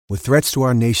With threats to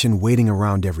our nation waiting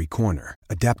around every corner,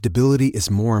 adaptability is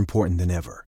more important than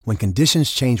ever. When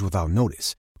conditions change without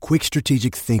notice, quick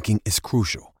strategic thinking is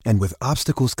crucial. And with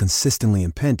obstacles consistently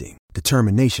impending,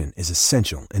 determination is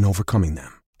essential in overcoming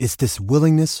them. It's this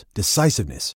willingness,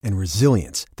 decisiveness, and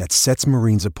resilience that sets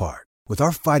Marines apart. With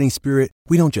our fighting spirit,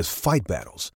 we don't just fight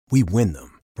battles, we win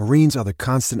them. Marines are the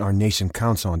constant our nation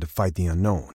counts on to fight the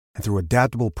unknown. And through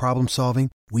adaptable problem solving,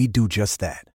 we do just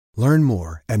that. Learn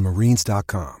more at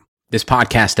marines.com. This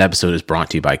podcast episode is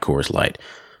brought to you by Coors Light.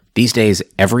 These days,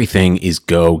 everything is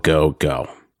go, go, go.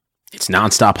 It's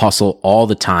nonstop hustle all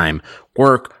the time.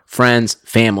 Work, friends,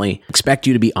 family expect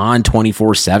you to be on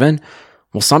 24/7.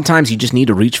 Well, sometimes you just need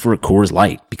to reach for a Coors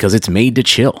Light because it's made to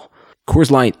chill.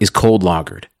 Coors Light is cold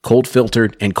lagered, cold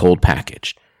filtered, and cold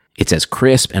packaged. It's as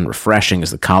crisp and refreshing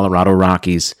as the Colorado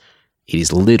Rockies. It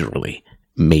is literally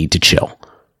made to chill.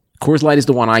 Coors Light is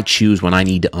the one I choose when I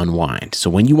need to unwind. So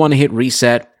when you want to hit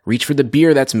reset, reach for the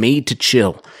beer that's made to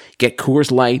chill. Get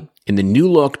Coors Light in the new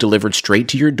look delivered straight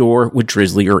to your door with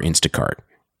Drizzly or Instacart.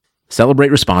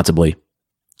 Celebrate responsibly.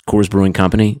 Coors Brewing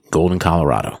Company, Golden,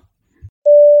 Colorado.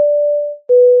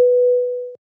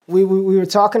 We were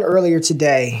talking earlier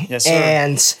today, yes, sir.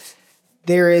 And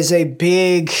there is a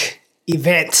big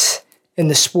event in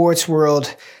the sports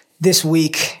world this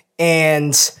week,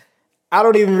 and I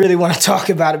don't even really want to talk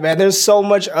about it, man. There's so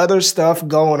much other stuff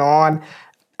going on.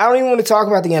 I don't even want to talk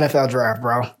about the NFL draft,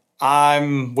 bro.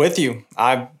 I'm with you.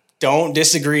 I don't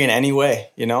disagree in any way.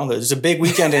 You know, there's a big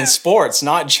weekend in sports,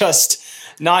 not just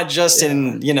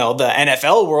in, you know, the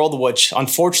NFL world, which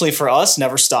unfortunately for us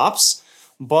never stops.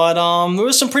 But there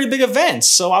was some pretty big events,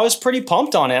 so I was pretty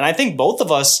pumped on it. And I think both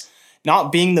of us,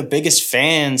 not being the biggest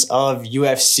fans of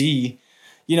UFC,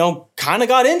 you know, kind of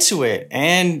got into it.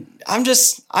 And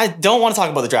I don't want to talk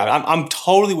about the draft. I'm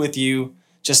totally with you.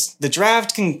 Just the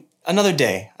draft another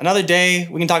day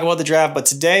we can talk about the draft. But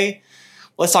today,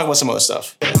 let's talk about some other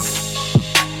stuff.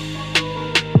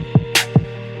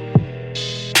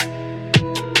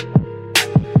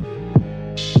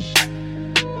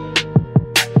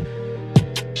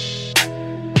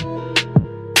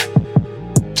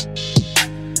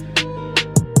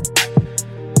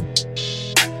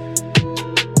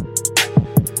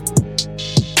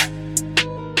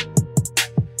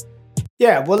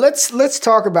 Yeah, well, let's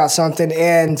talk about something,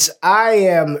 and I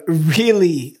am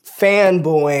really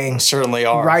fanboying Certainly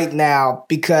are right now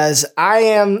because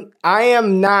I'm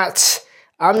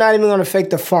not even going to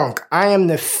fake the funk. I am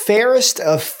the fairest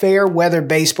of fair weather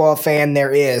baseball fan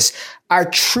there is. I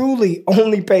truly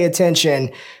only pay attention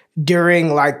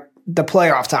during like the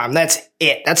playoff time. That's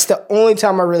it. That's the only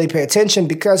time I really pay attention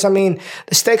because, I mean,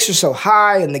 the stakes are so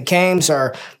high and the games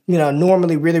are, you know,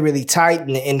 normally really, really tight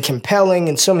and compelling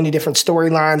and so many different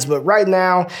storylines. But right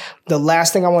now, the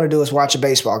last thing I want to do is watch a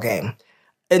baseball game.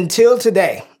 Until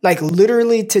today, like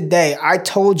literally today, I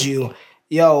told you,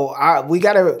 yo, I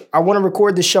want to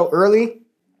record the show early,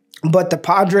 but the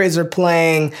Padres are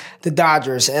playing the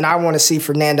Dodgers and I want to see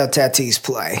Fernando Tatis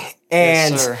play.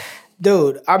 And yes, sir.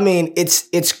 Dude, I mean,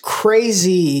 it's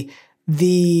crazy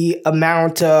the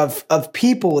amount of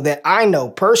people that I know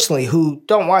personally who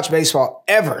don't watch baseball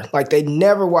ever. Like, they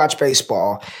never watch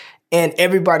baseball. And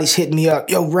everybody's hitting me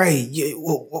up. Yo, Ray,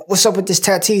 what's up with this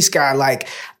Tatis guy? Like,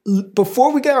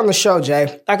 before we get on the show,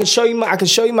 Jay, I can show you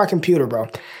my computer, bro.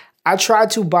 I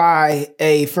tried to buy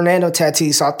a Fernando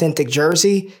Tatis authentic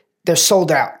jersey. They're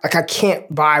sold out. Like, I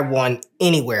can't buy one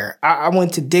anywhere. I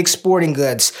went to Dick's Sporting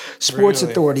Goods, Sports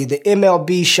Really? Authority, the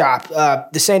MLB shop,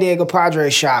 the San Diego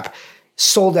Padres shop,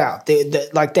 sold out. They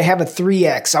have a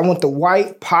 3X. I want the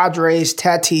white Padres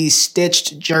Tatis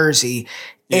stitched jersey,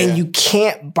 and you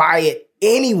can't buy it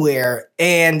anywhere.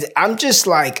 And I'm just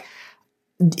like,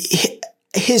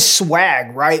 his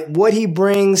swag, right? What he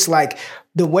brings, like,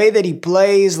 the way that he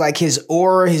plays, like his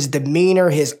aura, his demeanor,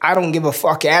 his I don't give a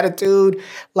fuck attitude.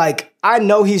 Like, I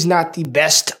know he's not the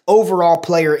best overall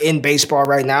player in baseball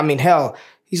right now. I mean, hell,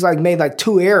 he's like made like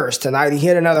 2 errors tonight. He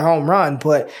hit another home run,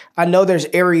 but I know there's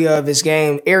areas of his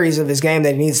game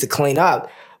that he needs to clean up.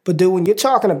 But dude, when you're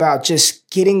talking about just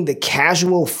getting the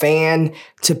casual fan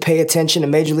to pay attention to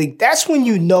Major League, that's when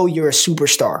you know you're a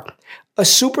superstar. A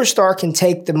superstar can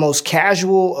take the most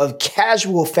casual of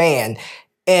casual fan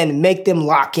and make them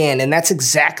lock in. And that's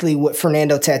exactly what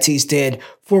Fernando Tatis did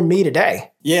for me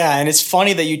today. Yeah, and it's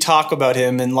funny that you talk about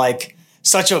him in like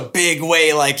such a big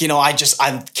way. Like, you know, I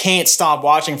can't stop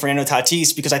watching Fernando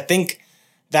Tatis because I think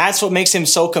that's what makes him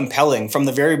so compelling from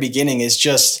the very beginning is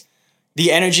just,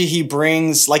 the energy he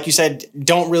brings, like you said,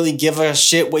 don't really give a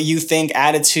shit what you think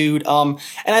attitude. And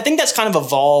I think that's kind of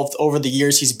evolved over the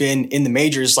years he's been in the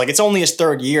majors. Like, it's only his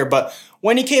third year, but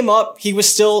when he came up, he was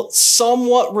still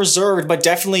somewhat reserved, but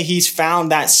definitely he's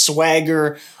found that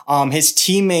swagger. His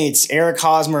teammates, Eric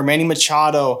Hosmer, Manny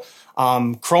Machado,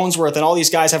 Cronenworth, and all these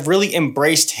guys have really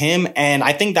embraced him. And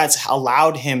I think that's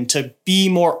allowed him to be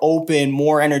more open,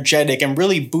 more energetic, and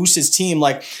really boost his team.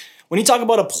 Like, when you talk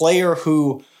about a player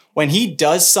who, when he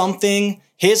does something,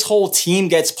 his whole team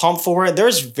gets pumped for it,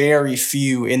 there's very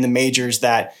few in the majors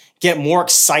that get more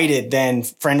excited than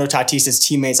Fernando Tatis's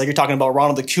teammates. Like, you're talking about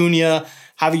Ronald Acuna,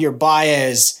 Javier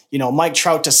Baez, Mike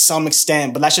Trout to some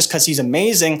extent, but that's just because he's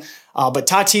amazing. But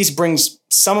Tatis brings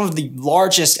some of the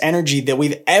largest energy that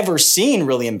we've ever seen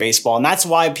really in baseball. And that's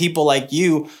why people like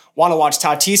you want to watch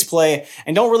Tatis play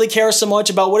and don't really care so much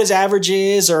about what his average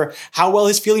is or how well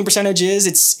his fielding percentage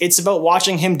is. It's about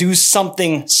watching him do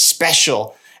something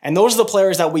special. And those are the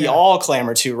players that we all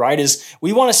clamor to, right? Is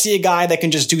we want to see a guy that can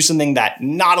just do something that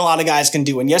not a lot of guys can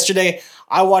do. And yesterday,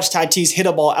 I watched Tatis hit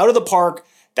a ball out of the park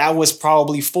that was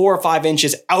probably 4 or 5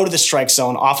 inches out of the strike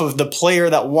zone off of the player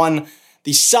that won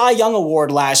the Cy Young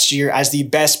Award last year as the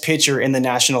best pitcher in the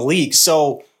National League.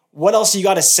 So what else you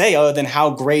got to say other than how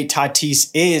great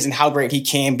Tatis is and how great he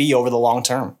can be over the long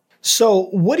term? So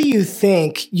what do you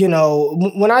think,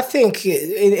 when I think,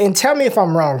 and tell me if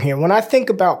I'm wrong here, when I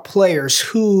think about players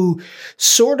who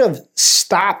sort of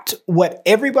stopped what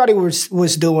everybody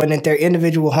was doing at their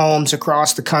individual homes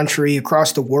across the country,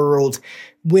 across the world,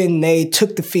 when they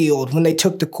took the field, when they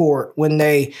took the court, when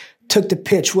they took the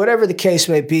pitch, whatever the case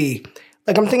may be.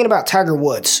 Like, I'm thinking about Tiger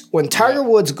Woods. When Tiger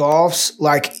Woods golfs,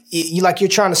 you're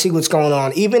trying to see what's going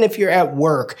on. Even if you're at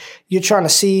work, you're trying to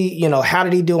see, how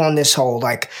did he do on this hole?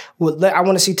 Like, I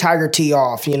want to see Tiger tee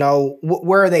off.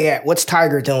 Where are they at? What's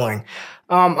Tiger doing?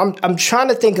 I'm trying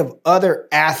to think of other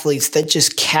athletes that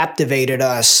just captivated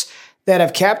us, that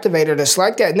have captivated us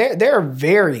like that. And there are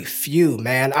very few,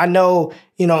 man. I know,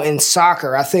 in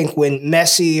soccer, I think when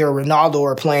Messi or Ronaldo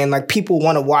are playing, like, people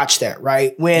want to watch that,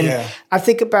 right? When I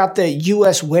think about the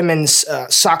U.S. women's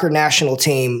soccer national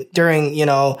team during,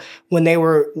 when they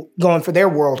were going for their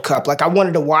World Cup, like, I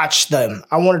wanted to watch them.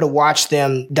 I wanted to watch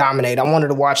them dominate. I wanted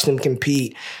to watch them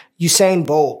compete. Usain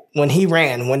Bolt, when he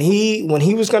ran, when he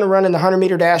was going to run in the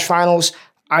 100-meter dash finals,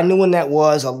 I knew when that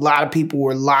was. A lot of people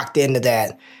were locked into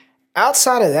that.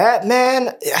 Outside of that,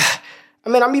 man,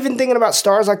 I'm even thinking about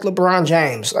stars like LeBron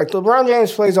James. Like, LeBron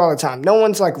James plays all the time. No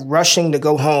one's, like, rushing to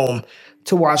go home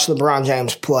to watch LeBron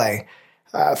James play.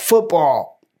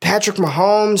 Football, Patrick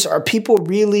Mahomes, are people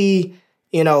really,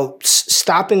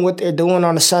 stopping what they're doing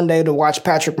on a Sunday to watch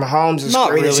Patrick Mahomes as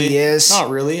great as he is? Not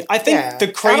really. I think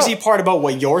the crazy part about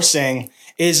what you're saying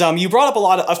is you brought up a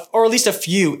lot of, or at least a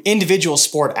few individual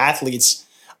sport athletes.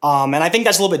 And I think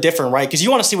that's a little bit different, right? Because you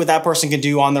want to see what that person can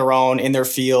do on their own, in their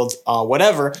field,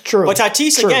 whatever. True. But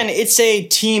Tatis, again, it's a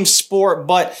team sport,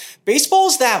 but baseball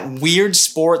is that weird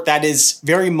sport that is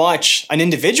very much an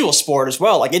individual sport as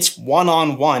well. Like, it's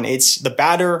one-on-one. It's the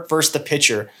batter versus the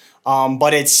pitcher.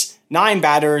 But it's 9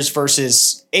 batters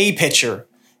versus a pitcher.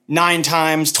 9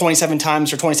 times, 27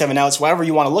 times, or 27 outs, however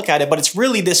you want to look at it. But it's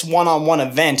really this one-on-one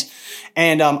event.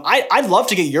 And I'd love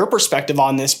to get your perspective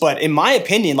on this, but in my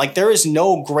opinion, like, there is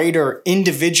no greater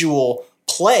individual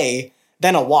play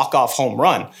than a walk-off home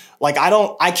run. Like,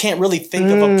 I can't really think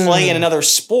of a play in another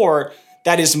sport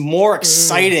that is more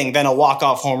exciting than a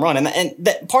walk-off home run. And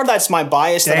that, part of that's my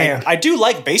bias. That I do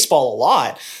like baseball a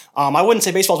lot. I wouldn't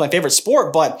say baseball is my favorite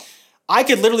sport, but I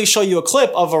could literally show you a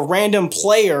clip of a random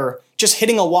player just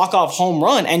hitting a walk-off home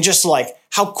run and just, like,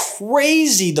 how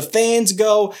crazy the fans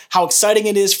go, how exciting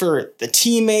it is for the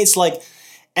teammates. Like,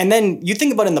 and then you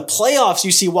think about in the playoffs,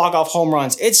 you see walk-off home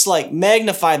runs. It's like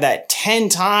magnify that 10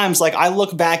 times. Like, I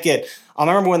look back at, I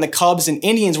remember when the Cubs and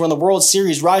Indians were in the World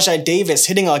Series, Rajai Davis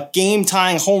hitting a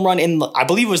game-tying home run in, I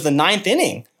believe it was the 9th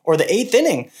inning or the 8th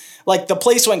inning. Like, the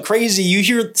place went crazy.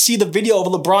 You see the video of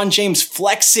LeBron James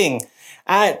flexing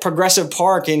at Progressive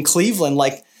Park in Cleveland.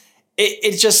 Like,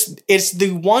 it's the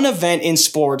one event in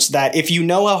sports that if you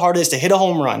know how hard it is to hit a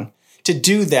home run, to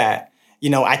do that,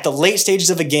 at the late stages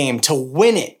of a game, to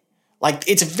win it, like,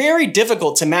 it's very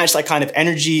difficult to match that kind of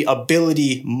energy,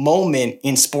 ability, moment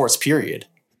in sports, period.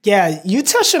 Yeah, you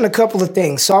touched on a couple of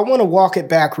things. So I want to walk it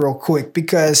back real quick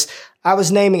because I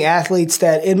was naming athletes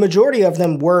that, in majority of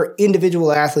them, were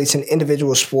individual athletes in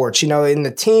individual sports. In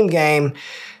the team game,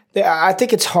 I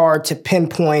think it's hard to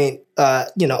pinpoint, a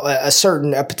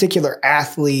particular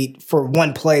athlete for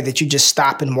one play that you just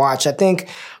stop and watch. I think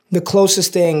the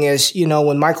closest thing is,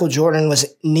 when Michael Jordan was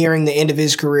nearing the end of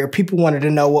his career, people wanted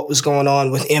to know what was going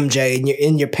on with MJ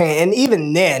in your pain. And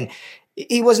even then,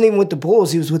 he wasn't even with the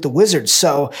Bulls. He was with the Wizards.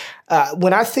 So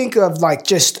when I think of like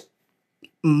just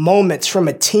moments from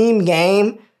a team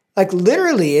game, like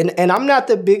literally, and I'm not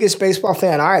the biggest baseball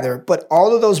fan either, but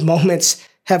all of those moments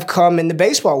have come in the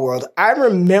baseball world. I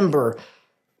remember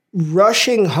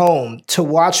rushing home to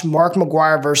watch Mark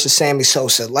McGwire versus Sammy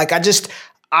Sosa. Like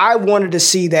I wanted to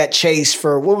see that chase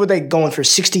for, what were they going for,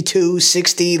 62,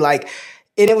 60? Like,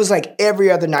 and it was like every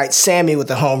other night, Sammy with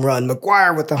the home run,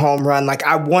 McGwire with the home run. Like,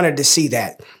 I wanted to see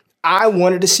that. I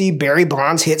wanted to see Barry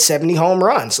Bonds hit 70 home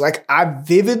runs. Like, I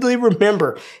vividly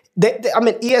remember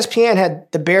ESPN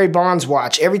had the Barry Bonds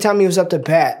watch every time he was up to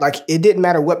bat. Like, it didn't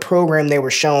matter what program they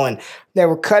were showing. They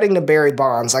were cutting to Barry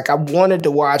Bonds. Like, I wanted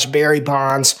to watch Barry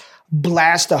Bonds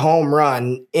blast a home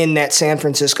run in that San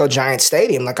Francisco Giants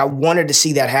stadium. Like, I wanted to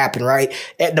see that happen, right?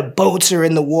 And the boats are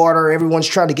in the water. Everyone's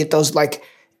trying to get those, like,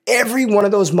 every one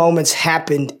of those moments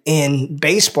happened in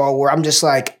baseball where I'm just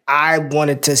like, I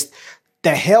wanted to,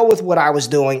 the hell with what I was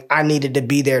doing. I needed to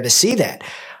be there to see that.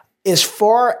 As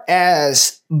far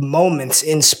as moments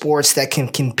in sports that can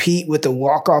compete with the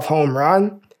walk-off home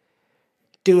run,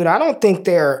 dude, I think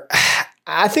there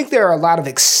are a lot of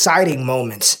exciting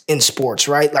moments in sports,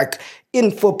 right? Like in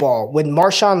football, when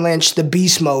Marshawn Lynch, the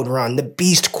beast mode run, the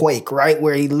beast quake, right?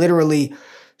 Where he literally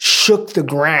shook the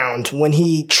ground when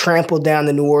he trampled down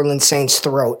the New Orleans Saints'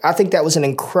 throat. I think that was an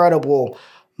incredible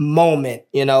moment.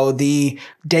 You know, the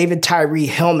David Tyree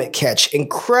helmet catch,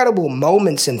 incredible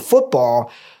moments in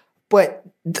football, but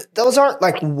those aren't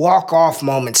like walk-off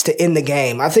moments to end the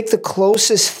game. I think the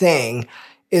closest thing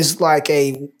is like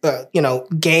a,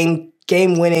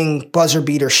 game-winning buzzer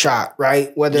beater shot,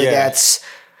 right? Whether that's...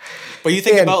 But you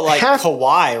think about like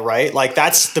Kawhi, right? Like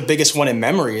that's the biggest one in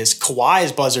memory is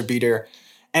Kawhi's buzzer beater.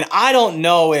 And I don't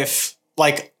know if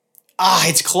like,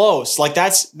 it's close. Like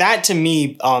that to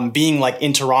me, being like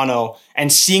in Toronto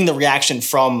and seeing the reaction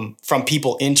from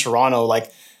people in Toronto, like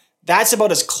that's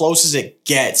about as close as it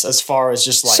gets as far as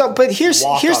just like. So, but here's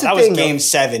the thing. That was Game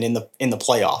 7 in the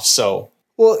playoffs. So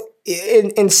well,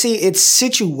 and see, it's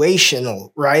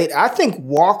situational, right? I think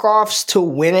walk-offs to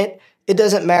win it. It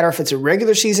doesn't matter if it's a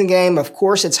regular season game. Of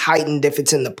course, it's heightened if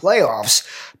it's in the playoffs.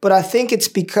 But I think it's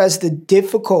because the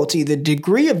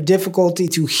degree of difficulty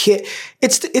to hit,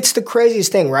 it's the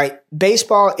craziest thing, right?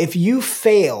 Baseball, if you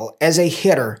fail as a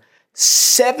hitter,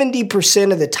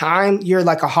 70% of the time you're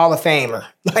like a Hall of Famer.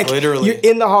 Like literally, you're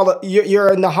in the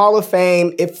Hall of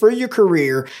Fame. If for your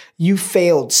career you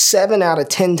failed 7 out of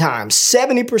 10 times,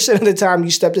 70% of the time you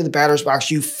step to the batter's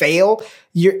box, you fail.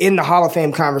 You're in the Hall of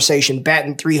Fame conversation,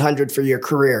 batting 300 for your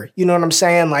career. You know what I'm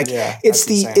saying? Like it's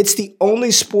the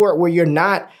only sport where you're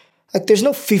not. Like, there's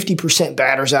no 50%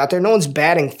 batters out there. No one's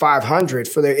batting 500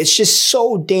 for their. It's just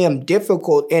so damn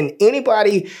difficult. And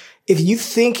anybody, if you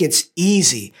think it's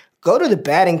easy, go to the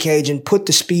batting cage and put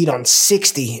the speed on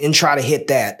 60 and try to hit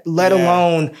that, let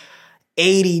alone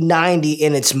 80, 90,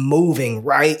 and it's moving,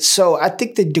 right? So I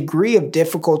think the degree of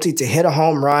difficulty to hit a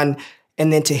home run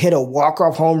and then to hit a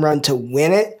walk-off home run to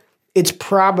win it, it's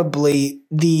probably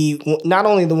not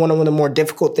only one of the more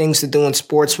difficult things to do in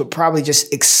sports, but probably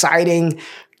just exciting,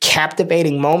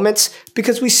 captivating moments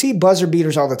because we see buzzer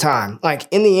beaters all the time. Like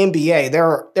in the NBA, there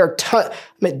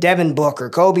are Devin Booker,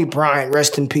 Kobe Bryant,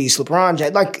 rest in peace, LeBron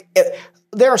James. Like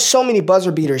there are so many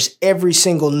buzzer beaters every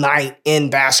single night in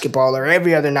basketball, or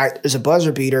every other night there's a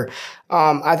buzzer beater.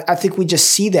 I think we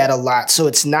just see that a lot, so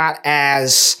it's not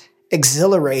as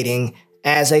exhilarating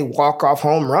as a walk-off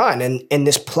home run. And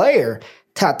this player,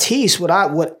 Tatis,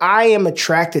 what I am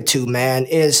attracted to, man,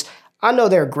 is I know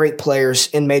there are great players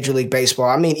in Major League Baseball.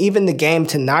 I mean, even the game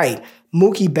tonight,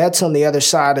 Mookie Betts on the other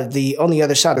side of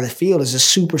the field is a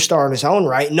superstar in his own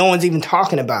right. No one's even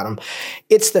talking about him.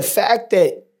 It's the fact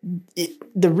that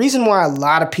the reason why a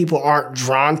lot of people aren't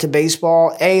drawn to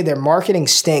baseball, A, their marketing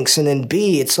stinks, and then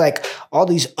B, it's like all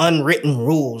these unwritten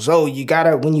rules. Oh,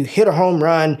 when you hit a home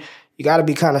run, you gotta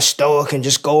be kind of stoic and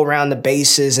just go around the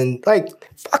bases and like,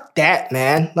 fuck that,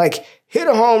 man. Like, hit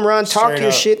a home run, talk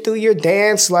your shit through your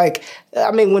dance. Like,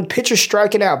 I mean, when pitchers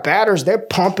striking out batters, they're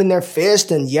pumping their fist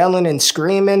and yelling and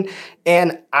screaming.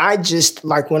 And I just,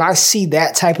 like, when I see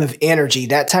that type of energy,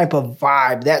 that type of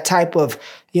vibe, that type of,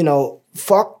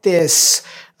 fuck this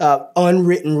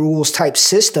unwritten rules type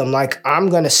system. Like, I'm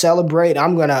going to celebrate.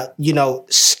 I'm going to,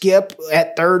 skip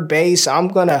at third base. I'm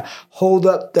going to hold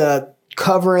up the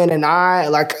cover in an eye,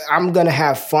 like I'm going to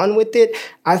have fun with it.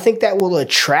 I think that will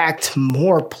attract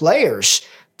more players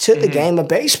to the game of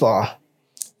baseball.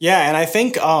 Yeah, and I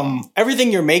think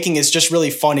everything you're making is just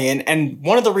really funny. And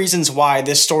one of the reasons why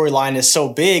this storyline is so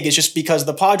big is just because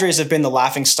the Padres have been the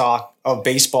laughingstock of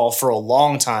baseball for a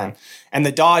long time. And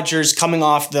the Dodgers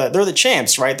they're the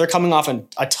champs, right? They're coming off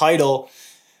a title.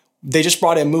 They just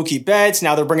brought in Mookie Betts.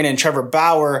 Now they're bringing in Trevor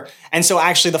Bauer. And so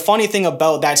actually the funny thing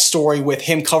about that story with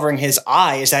him covering his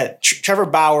eye is that Trevor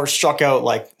Bauer struck out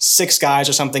like 6 guys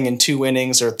or something in 2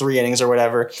 innings or 3 innings or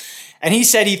whatever. And he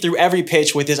said he threw every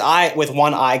pitch with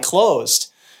one eye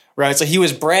closed, right? So he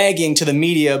was bragging to the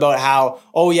media about how,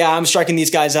 oh yeah, I'm striking these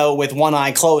guys out with one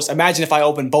eye closed. Imagine if I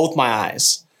opened both my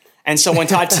eyes. And so when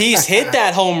Tatis hit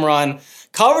that home run,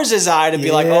 covers his eye to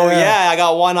be like, oh yeah, I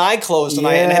got one eye closed and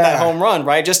I hit that home run,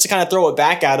 right? Just to kind of throw it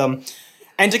back at him.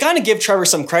 And to kind of give Trevor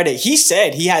some credit, he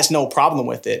said he has no problem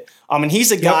with it. And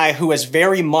he's a guy who has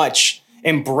very much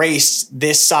embraced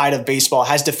this side of baseball,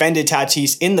 has defended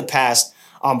Tatis in the past.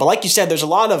 But like you said, there's a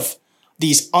lot of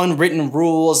these unwritten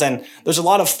rules and there's a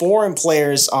lot of foreign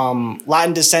players,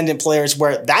 Latin descendant players,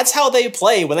 where that's how they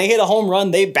play. When they hit a home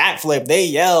run, they backflip, they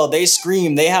yell, they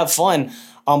scream, they have fun.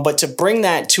 But to bring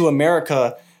that to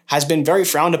America has been very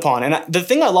frowned upon. And the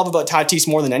thing I love about Tatis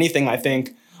more than anything, I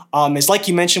think, is like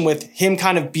you mentioned with him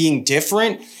kind of being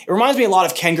different. It reminds me a lot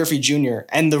of Ken Griffey Jr.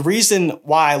 And the reason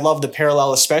why I love the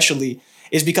parallel especially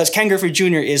is because Ken Griffey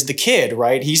Jr. is the kid,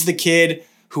 right? He's the kid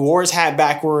who wore his hat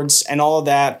backwards and all of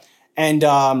that. And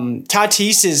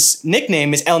Tatis's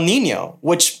nickname is El Nino,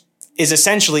 which is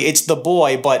essentially, it's the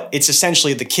boy, but it's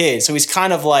essentially the kid. So he's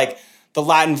kind of like the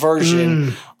Latin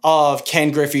version of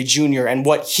Ken Griffey Jr. and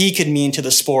what he could mean to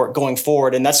the sport going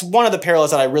forward. And that's one of the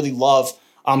parallels that I really love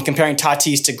comparing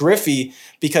Tatis to Griffey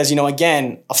because, you know,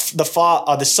 again,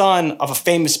 the son of a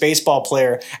famous baseball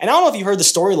player. And I don't know if you heard the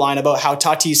storyline about how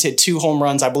Tatis hit 2 home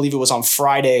runs. I believe it was on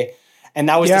Friday. And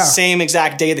that was the same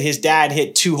exact day that his dad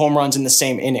hit 2 home runs in the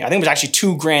same inning. I think it was actually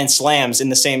 2 grand slams in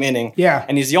the same inning. Yeah.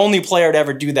 And he's the only player to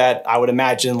ever do that, I would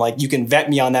imagine. Like, you can vet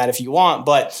me on that if you want.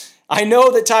 But I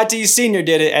know that Tatis Sr.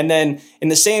 did it. And then in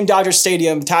the same Dodger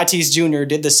Stadium, Tatis Jr.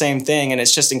 did the same thing. And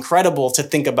it's just incredible to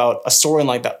think about a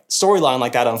storyline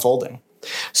like that unfolding.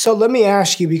 So let me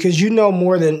ask you, because you know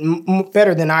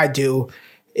better than I do,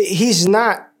 he's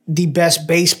not the best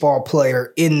baseball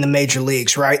player in the major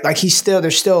leagues, right? Like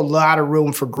there's still a lot of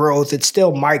room for growth. It's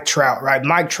still Mike Trout, right?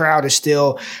 Mike Trout is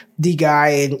still the guy.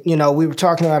 And, you know, we were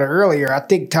talking about it earlier. I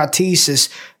think Tatis is,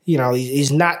 you know,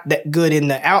 he's not that good in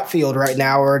the outfield right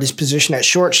now or at his position at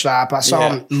shortstop. I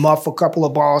saw him muff a couple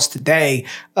of balls today.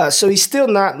 So he's still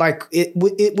not like, it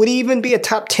would even be a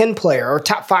top 10 player or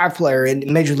top 5 player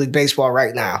in Major League Baseball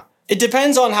right now. It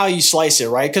depends on how you slice it,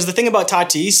 right? Because the thing about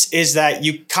Tatis is that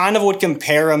you kind of would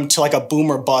compare him to like a boom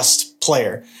or bust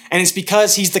player. And it's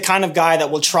because he's the kind of guy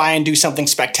that will try and do something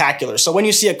spectacular. So when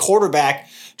you see a quarterback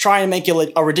try and make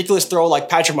a ridiculous throw like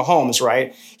Patrick Mahomes,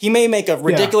 right? He may make a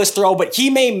ridiculous throw, but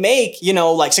he may make, you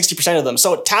know, like 60% of them.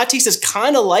 So Tatis is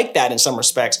kind of like that in some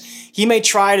respects. He may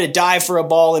try to dive for a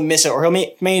ball and miss it, or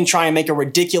he may try and make a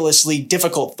ridiculously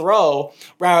difficult throw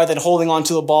rather than holding on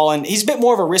to the ball. And he's a bit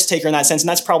more of a risk taker in that sense. And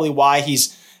that's probably why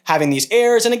he's having these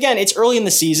errors. And again, it's early in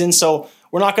the season, so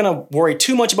we're not going to worry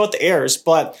too much about the errors.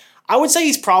 But I would say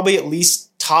he's probably at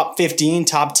least top 15,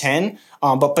 top 10.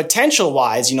 But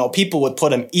potential-wise, you know, people would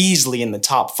put him easily in the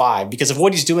top 5 because of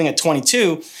what he's doing at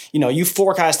 22. You know, you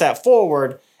forecast that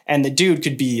forward, and the dude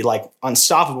could be, like,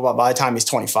 unstoppable by the time he's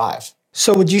 25.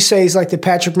 So would you say he's like the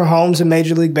Patrick Mahomes in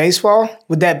Major League Baseball?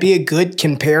 Would that be a good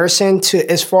comparison to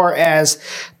as far as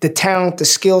the talent, the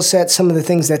skill set, some of the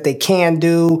things that they can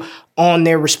do on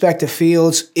their respective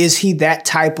fields? Is he that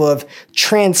type of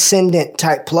transcendent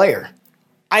type player?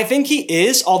 I think he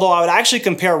is, although I would actually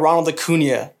compare Ronald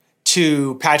Acuna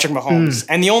to Patrick Mahomes.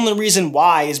 And the only reason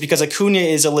why is because Acuna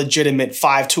is a legitimate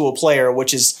 5-tool player,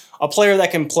 which is a player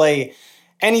that can play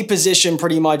any position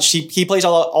pretty much. He plays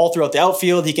all throughout the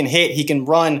outfield. He can hit, he can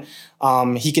run,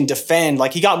 he can defend.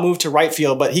 Like, he got moved to right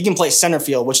field, but he can play center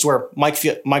field, which is where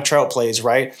Mike Trout plays,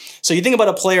 right? So you think about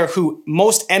a player who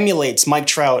most emulates Mike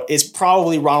Trout is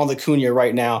probably Ronald Acuna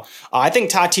right now. I think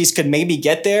Tatis could maybe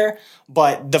get there,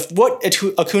 but what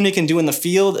Acuna can do in the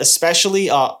field, especially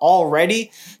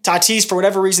already, Tatis, for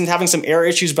whatever reason, is having some error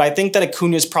issues, but I think that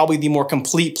Acuna is probably the more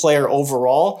complete player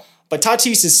overall. But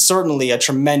Tatis is certainly a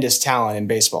tremendous talent in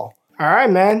baseball. All right,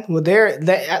 man. Well,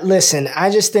 listen, I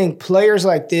just think players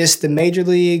like this, the major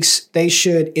leagues, they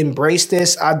should embrace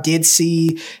this. I did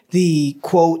see the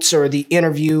quotes or the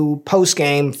interview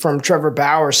post-game from Trevor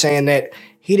Bauer saying that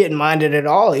he didn't mind it at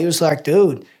all. He was like,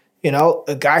 dude, you know,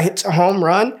 a guy hits a home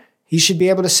run, he should be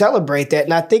able to celebrate that.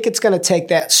 And I think it's going to take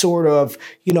that sort of,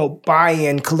 you know,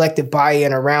 collective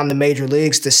buy-in around the major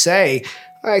leagues to say,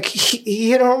 Like, he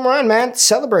hit a home run, man.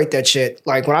 Celebrate that shit.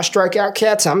 Like, when I strike out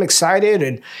cats, I'm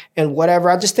excited and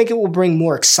whatever. I just think it will bring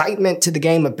more excitement to the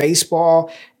game of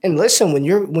baseball. And listen, when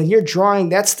you're drawing,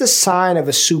 that's the sign of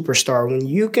a superstar. When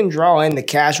you can draw in the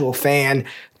casual fan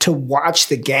to watch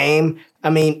the game, I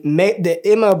mean, the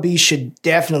MLB should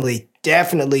definitely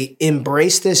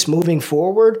embrace this moving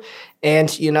forward.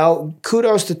 And, you know,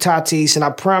 kudos to Tatis. And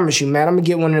I promise you, man, I'm going to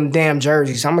get one of them damn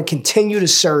jerseys. I'm going to continue to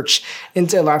search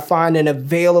until I find an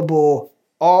available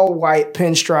all-white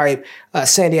pinstripe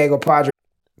San Diego Padres.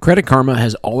 Credit Karma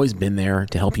has always been there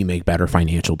to help you make better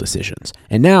financial decisions.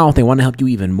 And now they want to help you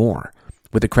even more.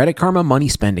 With the Credit Karma Money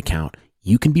Spend account,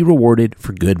 you can be rewarded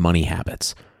for good money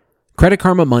habits. Credit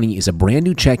Karma Money is a brand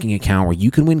new checking account where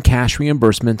you can win cash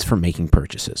reimbursements for making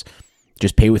purchases.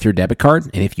 Just pay with your debit card,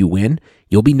 and if you win,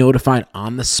 you'll be notified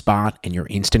on the spot, and your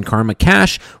Instant Karma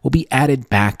cash will be added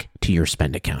back to your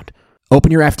spend account.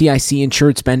 Open your FDIC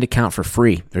insured spend account for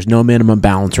free. There's no minimum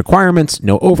balance requirements,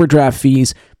 no overdraft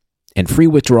fees, and free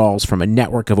withdrawals from a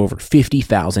network of over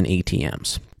 50,000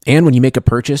 ATMs. And when you make a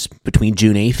purchase between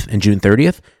June 8th and June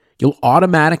 30th, you'll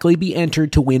automatically be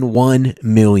entered to win $1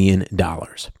 million.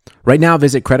 Right now,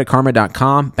 visit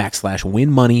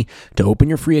creditkarma.com/winmoney to open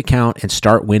your free account and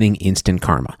start winning instant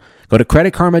karma. Go to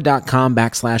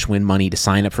creditkarma.com/winmoney to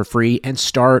sign up for free and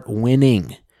start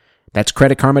winning. That's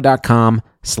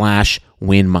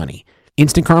creditkarma.com/winmoney.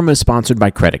 Instant Karma is sponsored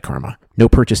by Credit Karma. No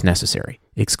purchase necessary.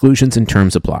 Exclusions and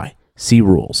terms apply. See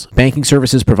rules. Banking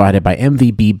services provided by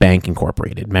MVB Bank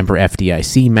Incorporated. Member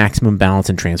FDIC. Maximum balance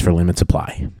and transfer limits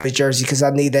apply. Jersey, because I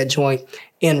need that joint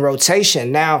in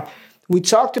rotation. Now, we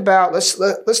talked about,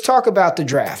 let's talk about the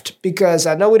draft, because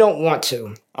I know we don't want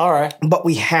to. All right. But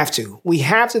we have to. We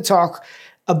have to talk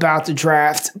about the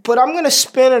draft, but I'm going to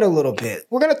spin it a little bit.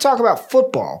 We're going to talk about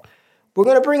football. We're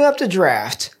going to bring up the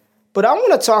draft, but I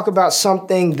want to talk about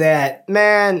something that,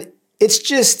 man,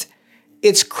 it's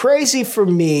crazy for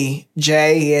me,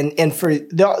 Jay, and for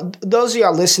those of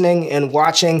y'all listening and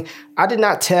watching. I did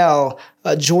not tell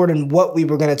Jordan what we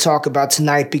were going to talk about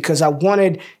tonight because I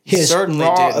wanted his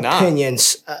raw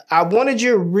opinions. I wanted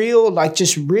your real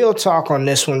talk on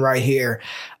this one right here,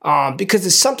 because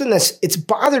it's something it's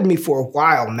bothered me for a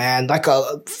while, man. Like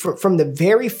from the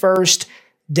very first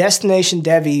Destination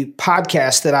Devi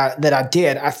podcast that I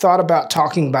did, I thought about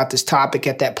talking about this topic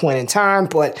at that point in time,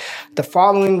 but the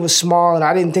following was small and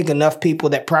I didn't think enough people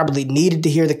that probably needed to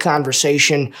hear the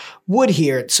conversation would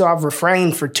hear it. So I've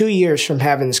refrained for 2 years from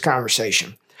having this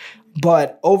conversation.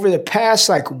 But over the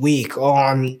past week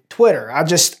on Twitter,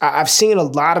 I've seen a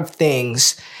lot of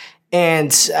things,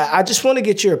 and I just want to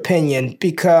get your opinion,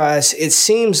 because it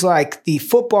seems like the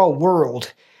football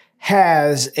world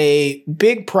has a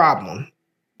big problem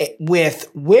with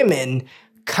women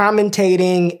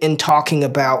commentating and talking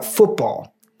about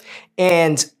football.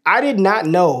 And I did not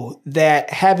know that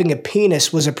having a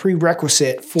penis was a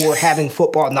prerequisite for having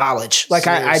football knowledge.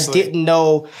 I didn't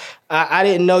know. I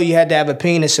didn't know you had to have a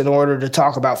penis in order to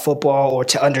talk about football or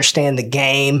to understand the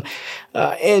game.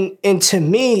 And to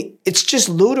me, it's just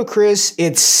ludicrous.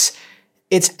 It's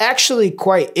actually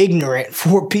quite ignorant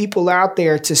for people out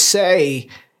there to say.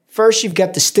 First, you've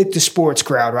got the stick to sports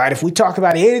crowd, right? If we talk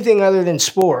about anything other than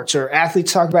sports, or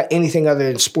athletes talk about anything other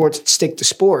than sports, stick to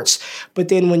sports. But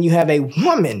then when you have a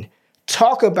woman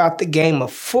talk about the game of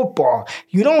football,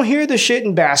 you don't hear the shit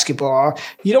in basketball.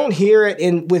 You don't hear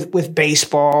it with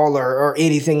baseball or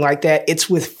anything like that. It's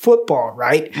with football,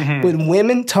 right? Mm-hmm. When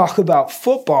women talk about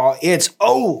football, it's,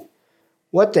 oh,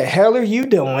 what the hell are you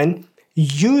doing?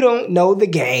 You don't know the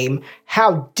game.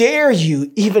 How dare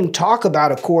you even talk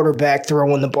about a quarterback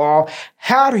throwing the ball?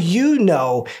 How do you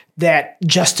know that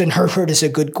Justin Herbert is a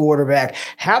good quarterback?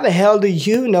 How the hell do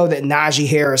you know that Najee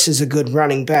Harris is a good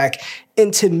running back?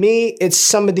 And to me, it's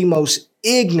some of the most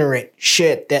ignorant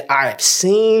shit that I've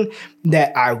seen,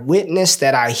 that I witnessed,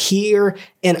 that I hear.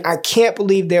 And I can't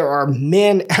believe there are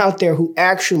men out there who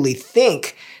actually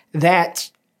think that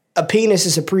a penis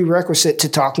is a prerequisite to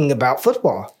talking about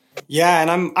football. Yeah,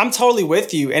 and I'm totally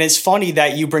with you. And it's funny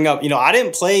that you bring up, I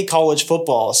didn't play college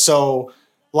football. So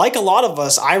like a lot of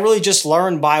us, I really just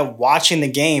learned by watching the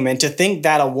game. And to think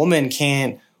that a woman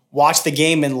can watch the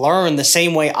game and learn the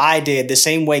same way I did, the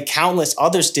same way countless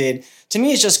others did, to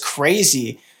me is just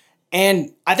crazy.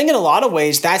 And I think in a lot of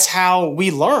ways, that's how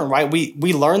we learn, right?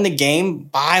 We learn the game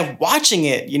by watching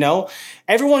it,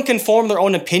 Everyone can form their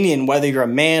own opinion, whether you're a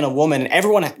man, a woman, and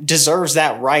everyone deserves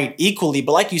that right equally.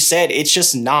 But like you said, it's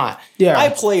just not. Yeah. I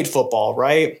played football,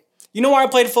 right? You know where I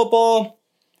played football?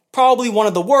 Probably one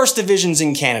of the worst divisions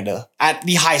in Canada at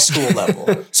the high school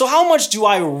level. So how much do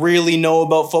I really know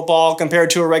about football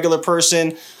compared to a regular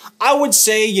person? I would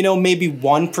say, you know, maybe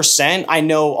 1% I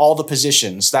know all the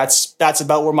positions. That's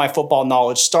about where my football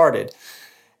knowledge started.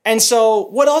 And so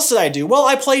what else did I do? Well,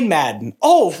 I played Madden.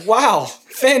 Oh, wow.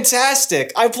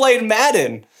 Fantastic. I played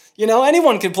Madden. You know,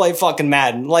 anyone can play fucking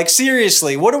Madden. Like,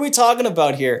 seriously, what are we talking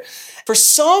about here? For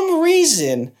some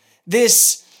reason,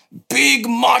 this big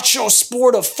macho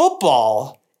sport of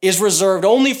football is reserved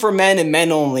only for men and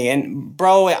men only. And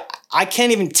bro, I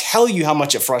can't even tell you how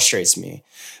much it frustrates me.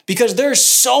 Because there's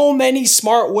so many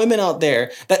smart women out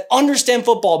there that understand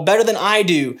football better than I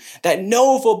do, that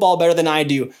know football better than I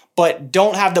do, but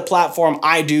don't have the platform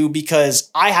I do because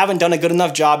I haven't done a good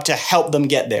enough job to help them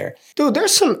get there. Dude,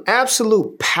 there's some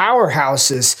absolute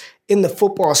powerhouses in the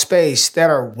football space that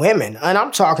are women. And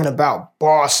I'm talking about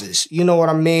bosses. You know what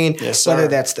I mean? Yes, sir. Whether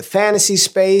that's the fantasy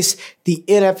space, the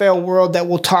NFL world, that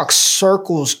will talk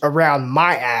circles around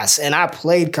my ass. And I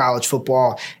played college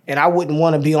football, and I wouldn't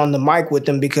want to be on the mic with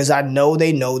them because I know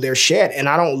they know their shit. And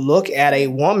I don't look at a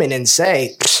woman and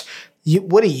say,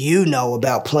 what do you know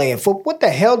about playing football? What the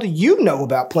hell do you know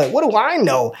about playing? What do I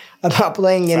know about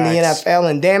playing in the NFL?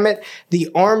 And damn it, the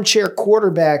armchair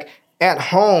quarterback at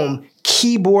home,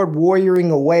 keyboard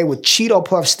warrioring away with Cheeto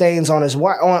Puff stains on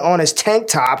his tank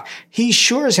top, he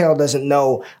sure as hell doesn't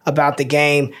know about the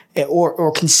game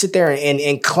or can sit there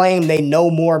and claim they know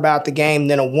more about the game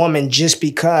than a woman just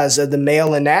because of the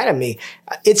male anatomy.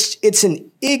 It's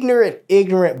an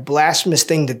ignorant, blasphemous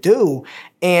thing to do.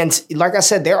 And like I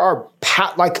said, there are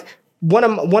like one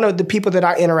of the people that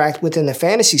I interact with in the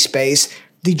fantasy space,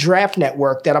 the Draft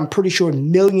Network, that I'm pretty sure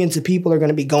millions of people are going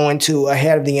to be going to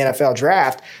ahead of the NFL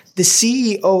draft. The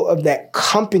CEO of that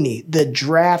company, the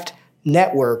Draft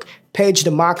Network, Paige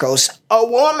DeMarcos, a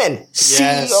woman,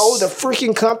 Yes. CEO of the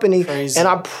freaking company. Crazy. And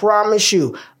I promise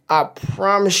you,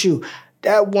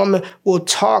 that woman will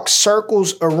talk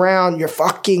circles around your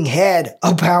fucking head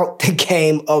about the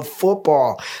game of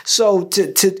football. So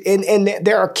and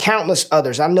there are countless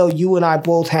others. I know you and I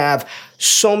both have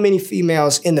so many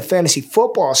females in the fantasy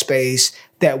football space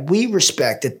that we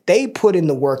respect, that they put in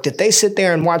the work, that they sit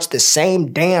there and watch the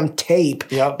same damn tape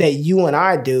that you and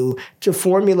I do to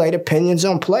formulate opinions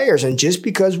on players. And just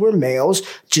because we're males,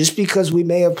 just because we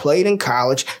may have played in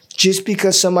college, just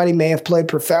because somebody may have played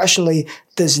professionally,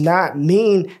 does not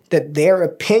mean that their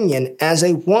opinion as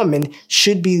a woman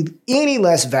should be any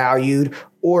less valued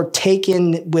or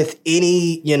taken with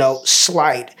any,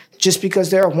 slight just because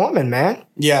they're a woman, man.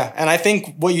 Yeah, and I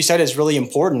think what you said is really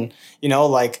important.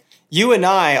 Like, you and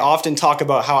I often talk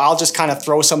about how I'll just kind of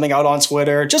throw something out on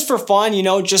Twitter just for fun,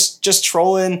 just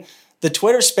trolling the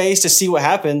Twitter space to see what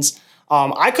happens.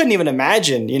 I couldn't even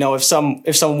imagine, if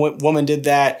some woman did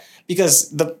that,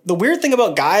 because the weird thing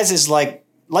about guys is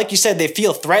like you said, they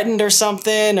feel threatened or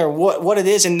something or what it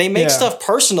is, and they make stuff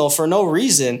personal for no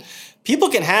reason. People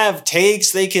can have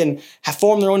takes, they can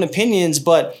form their own opinions,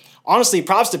 but honestly,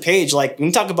 props to Paige. Like, when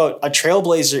you talk about a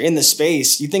trailblazer in the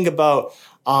space, you think about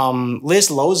Liz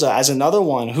Loza as another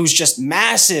one who's just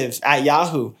massive at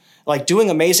Yahoo, like doing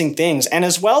amazing things. And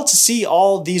as well, to see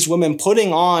all these women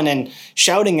putting on and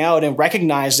shouting out and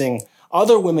recognizing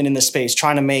other women in the space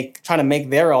trying to make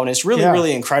their own is really,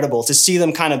 really incredible to see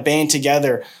them kind of band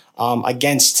together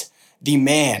against the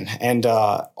man and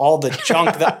all the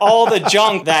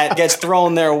junk that gets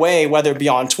thrown their way, whether it be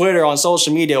on Twitter, on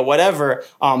social media, whatever,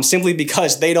 simply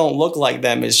because they don't look like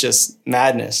them, is just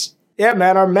madness. Yeah,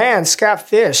 man, our man, Scott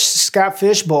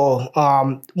Fishbowl,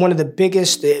 one of the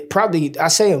biggest, the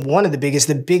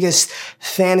biggest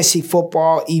fantasy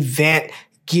football event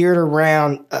geared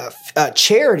around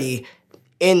charity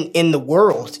in the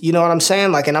world. You know what I'm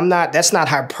saying? Like, and that's not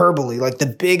hyperbole, like the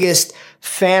biggest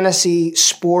fantasy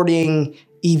sporting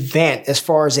event as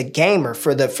far as a gamer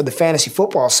for the fantasy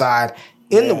football side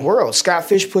in the world. Scott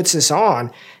Fish puts this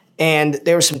on. And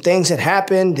there were some things that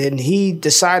happened, and he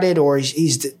decided, or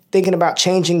he's thinking about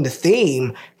changing the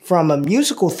theme from a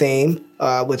musical theme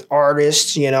with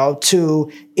artists,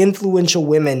 to influential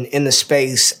women in the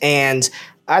space. And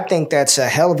I think that's a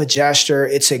hell of a gesture.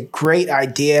 It's a great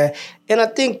idea. And I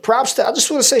think I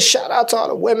just want to say shout out to all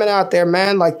the women out there,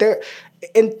 man. Like,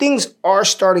 and things are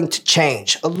starting to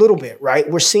change a little bit, right?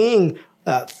 We're seeing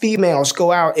females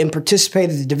go out and participate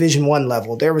at the Division I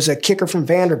level. There was a kicker from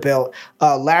Vanderbilt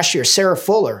last year, Sarah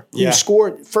Fuller, who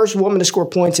scored, first woman to score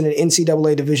points in an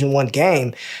NCAA Division I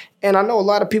game. And I know a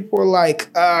lot of people were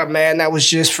like, man, that was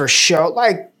just for show.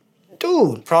 Like,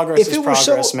 dude. Progress is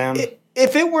progress, man.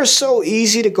 If it were so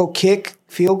easy to go kick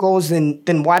field goals,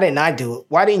 then why didn't I do it?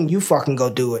 Why didn't you fucking go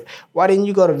do it? Why didn't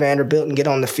you go to Vanderbilt and get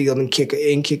on the field and kick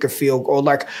a field goal?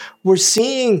 Like, we're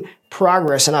seeing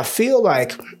progress, and I feel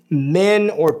like men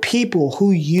or people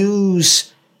who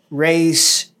use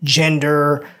race,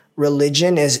 gender,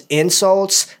 religion as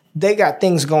insults, they got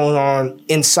things going on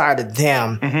inside of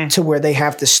them to where they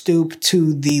have to stoop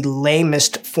to the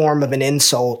lamest form of an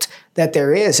insult that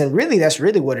there is. And really, that's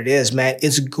really what it is, man.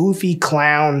 It's goofy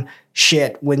clown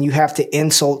shit when you have to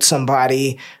insult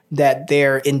somebody that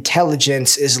their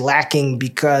intelligence is lacking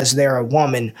because they're a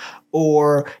woman,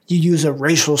 or you use a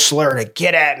racial slur to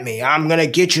get at me. I'm going to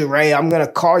get you, Ray. I'm going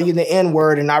to call you the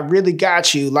N-word and I really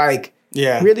got you. Like,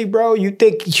 yeah. Really, bro? You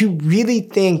really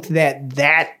think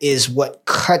that is what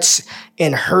cuts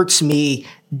and hurts me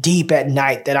deep at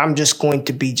night, that I'm just going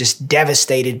to be just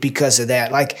devastated because of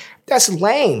that? Like, that's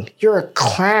lame. You're a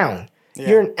clown. Yeah.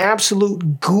 You're an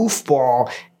absolute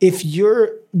goofball if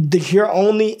your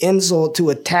only insult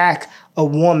to attack a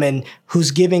woman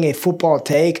who's giving a football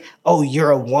take, oh,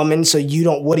 you're a woman, so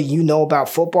what do you know about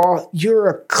football? You're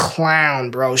a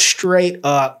clown, bro. Straight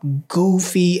up,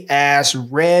 goofy ass,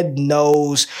 red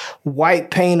nose, white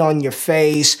paint on your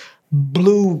face,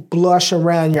 blue blush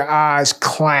around your eyes,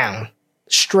 clown.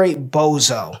 Straight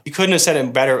bozo. You couldn't have said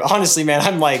it better. Honestly, man,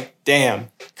 I'm like, damn.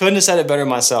 Couldn't have said it better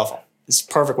myself. It's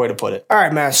the perfect way to put it. All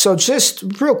right, man. So just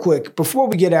real quick, before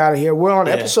we get out of here, we're on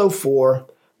episode 4.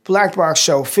 Black Box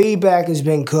Show. Feedback has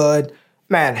been good.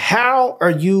 Man, how are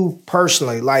you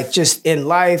personally? Like, just in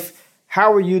life,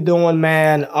 how are you doing,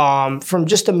 man? From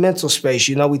just a mental space.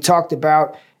 We talked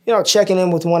about, checking in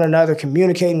with one another,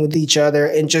 communicating with each other,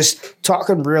 and just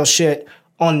talking real shit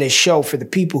on this show for the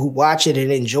people who watch it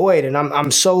and enjoy it. And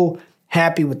I'm so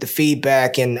happy with the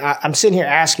feedback. And I'm sitting here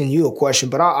asking you a question,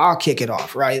 but I'll kick it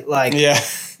off, right? Like,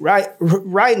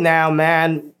 right now,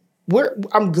 man,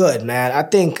 I'm good, man. I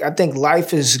think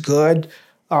life is good.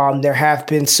 There have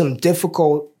been some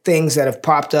difficult things that have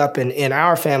popped up in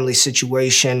our family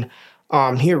situation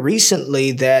here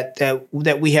recently that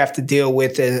we have to deal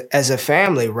with as a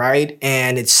family, right?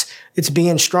 And it's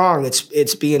being strong.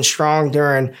 It's being strong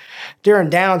during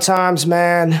down times,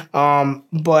 man.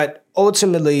 But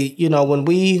ultimately, when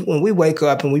we wake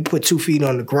up and we put 2 feet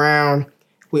on the ground,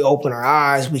 we open our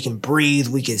eyes, we can breathe,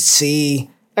 we can see.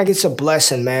 Like, it's a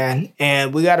blessing, man.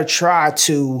 And we got to try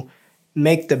to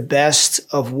make the best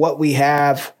of what we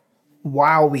have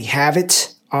while we have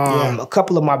it. A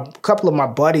couple of my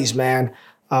buddies, man,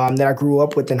 that I grew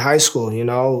up with in high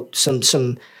school,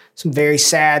 some very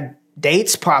sad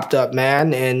dates popped up,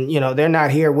 man. And, they're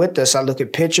not here with us. I look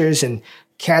at pictures and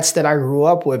cats that I grew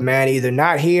up with, man, either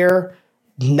not here,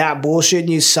 not bullshitting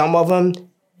you, some of them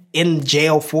in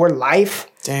jail for life.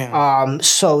 Damn.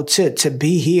 So to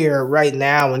be here right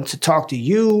now and to talk to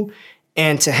you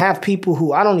and to have people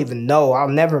who I don't even know, I'll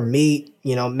never meet,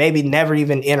 maybe never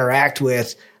even interact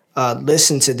with,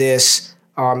 listen to this.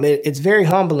 It's very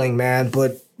humbling, man.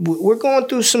 But we're going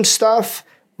through some stuff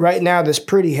right now that's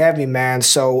pretty heavy, man.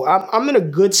 So I'm in a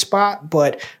good spot,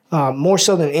 but more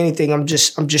so than anything, I'm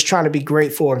just trying to be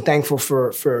grateful and thankful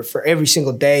for every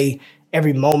single day,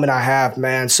 every moment I have,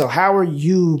 man. So how are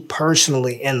you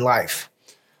personally in life?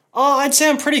 Oh, I'd say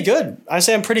I'm pretty good.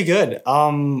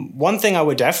 One thing I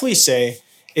would definitely say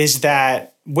is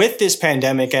that with this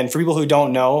pandemic, and for people who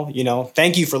don't know,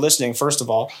 thank you for listening, first of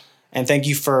all. And thank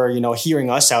you for, hearing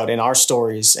us out in our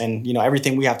stories and,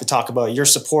 everything we have to talk about. Your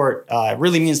support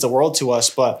really means the world to us.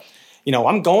 But,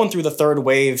 I'm going through the 3rd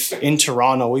wave in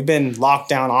Toronto. We've been locked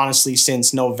down, honestly,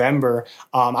 since November.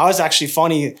 I was actually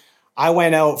funny. I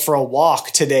went out for a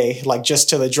walk today, like just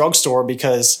to the drugstore,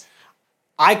 because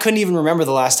I couldn't even remember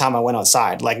the last time I went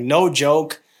outside. Like, no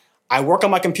joke. I work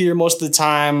on my computer most of the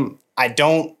time. I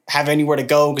don't have anywhere to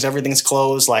go because everything's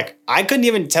closed. Like, I couldn't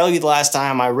even tell you the last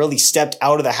time I really stepped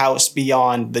out of the house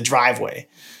beyond the driveway.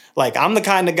 Like, I'm the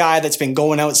kind of guy that's been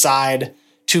going outside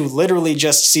to literally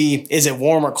just see, is it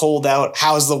warm or cold out?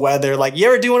 How's the weather? Like, you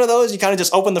ever do one of those? You kind of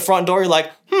just open the front door. You're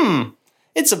like,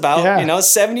 it's about,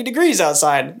 70 degrees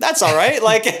outside. That's all right.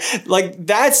 like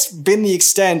that's been the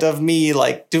extent of me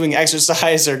like doing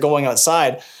exercise or going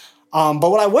outside. But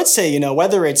what I would say,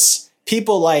 whether it's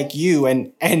people like you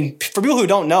and for people who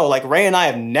don't know, like Ray and I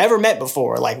have never met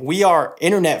before. Like, we are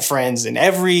internet friends in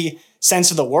every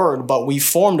sense of the word, but we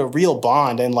formed a real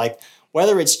bond. And like,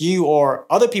 whether it's you or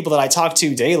other people that I talk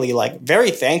to daily, like,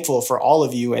 very thankful for all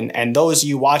of you and those of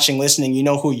you watching, listening,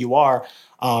 who you are.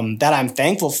 That I'm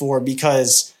thankful for,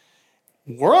 because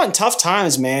we're on tough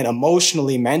times, man,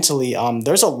 emotionally, mentally.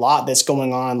 There's a lot that's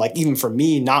going on, like, even for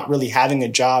me, not really having a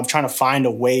job, trying to find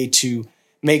a way to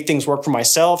make things work for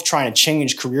myself, trying to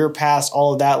change career paths,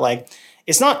 all of that. Like,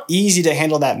 it's not easy to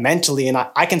handle that mentally. And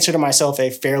I consider myself a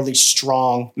fairly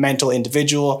strong mental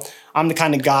individual. I'm the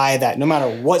kind of guy that no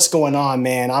matter what's going on,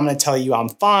 man, I'm going to tell you I'm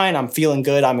fine. I'm feeling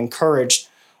good. I'm encouraged.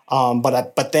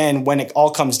 But then when it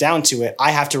all comes down to it, I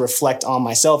have to reflect on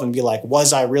myself and be like,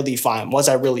 was I really fine? Was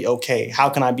I really okay? How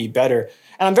can I be better?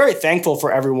 And I'm very thankful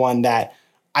for everyone that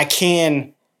I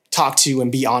can talk to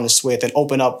and be honest with and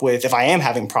open up with if I am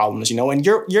having problems, and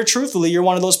you're truthfully, you're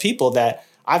one of those people that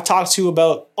I've talked to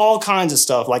about all kinds of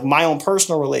stuff, like my own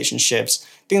personal relationships,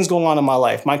 things going on in my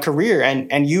life, my career.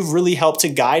 And you've really helped to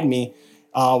guide me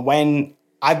when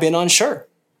I've been unsure.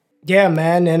 Yeah,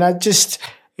 man. And I just,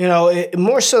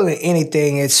 more so than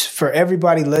anything, it's for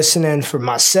everybody listening, for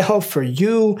myself, for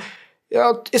you.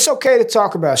 It's okay to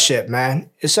talk about shit, man.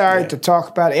 It's all right to talk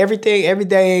about everything. Every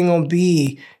day ain't going to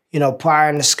be, pie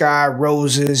in the sky,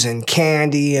 roses and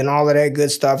candy and all of that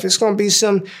good stuff. It's going to be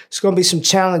some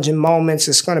challenging moments.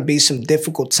 It's going to be some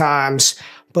difficult times,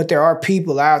 but there are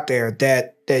people out there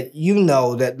that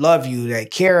that love you,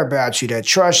 that care about you, that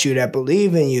trust you, that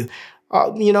believe in you.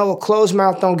 A closed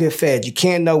mouth don't get fed. You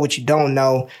can't know what you don't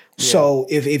know. Yeah. So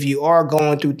if you are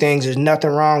going through things, there's nothing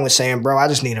wrong with saying, bro, I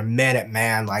just need a minute,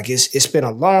 man. Like it's been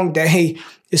a long day.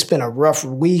 It's been a rough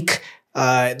week.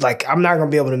 I'm not going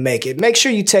to be able to make it. Make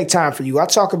sure you take time for you. I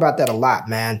talk about that a lot,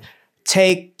 man.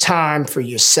 Take time for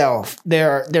yourself.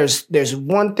 There's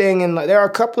one thing there are a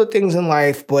couple of things in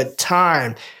life, but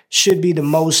time should be the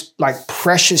most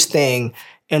precious thing.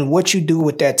 And what you do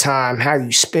with that time, how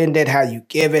you spend it, how you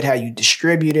give it, how you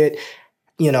distribute it,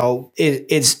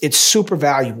 it's super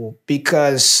valuable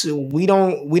because we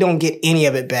don't get any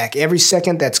of it back. Every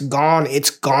second that's gone,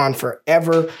 it's gone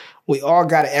forever. We all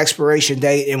got an expiration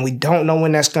date and we don't know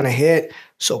when that's going to hit.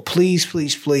 So please,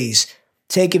 please, please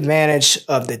take advantage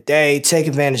of the day. Take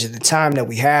advantage of the time that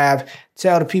we have.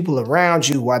 Tell the people around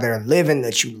you while they're living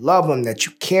that you love them, that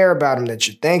you care about them, that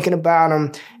you're thinking about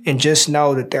them. And just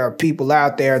know that there are people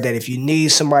out there that if you need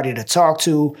somebody to talk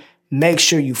to, make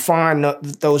sure you find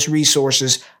those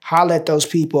resources, holler at those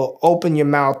people, open your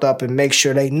mouth up and make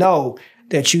sure they know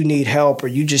that you need help or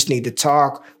you just need to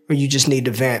talk or you just need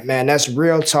to vent. Man, that's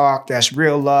real talk. That's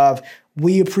real love.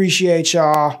 We appreciate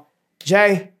y'all.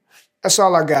 Jay, that's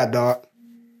all I got, dog.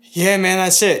 Yeah, man,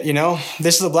 that's it.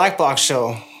 This is the Black Box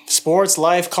Show. Sports,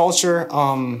 life, culture,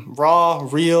 raw,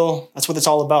 real. That's what it's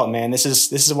all about, man. This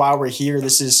is why we're here.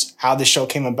 This is how this show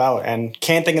came about. And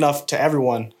can't thank enough to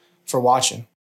everyone for watching.